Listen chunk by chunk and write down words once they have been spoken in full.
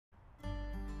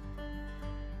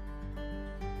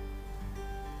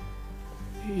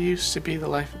He used to be the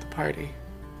life of the party.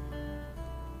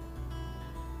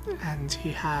 And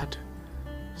he had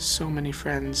so many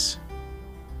friends.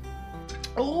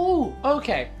 Oh,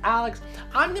 okay, Alex,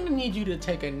 I'm gonna need you to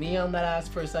take a knee on that ass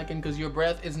for a second because your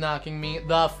breath is knocking me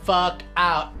the fuck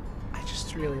out. I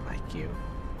just really like you.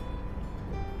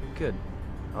 Good.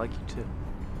 I like you too.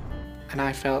 And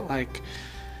I felt like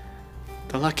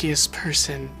the luckiest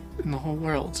person in the whole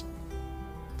world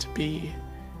to be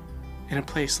in a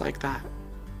place like that.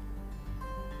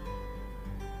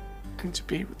 And to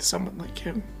be with someone like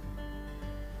him.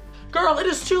 Girl, it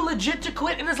is too legit to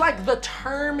quit. It is like the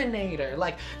Terminator.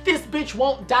 Like, this bitch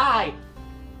won't die.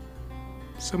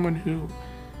 Someone who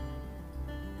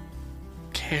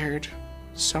cared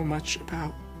so much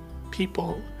about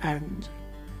people and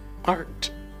art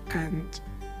and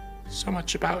so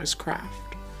much about his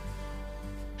craft.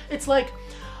 It's like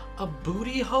a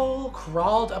booty hole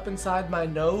crawled up inside my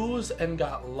nose and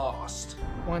got lost.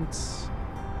 Once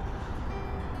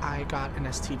I got an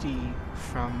STD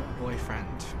from a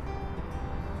boyfriend.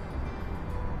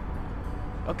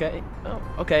 Okay. Oh,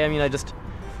 okay. I mean,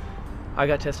 I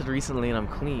got tested recently and I'm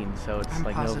clean, so it's I'm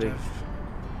like positive. no big.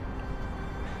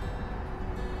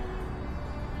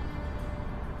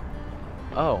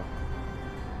 Oh.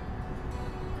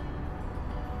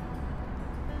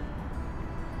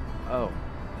 Oh.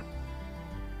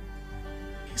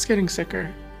 He's getting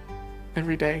sicker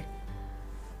every day.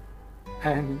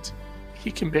 And he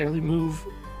can barely move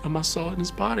a muscle in his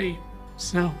body.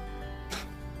 So,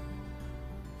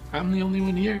 I'm the only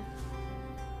one here.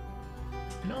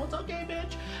 No, it's okay,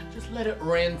 bitch. Just let it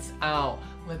rinse out.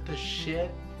 Let the shit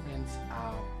rinse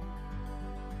out.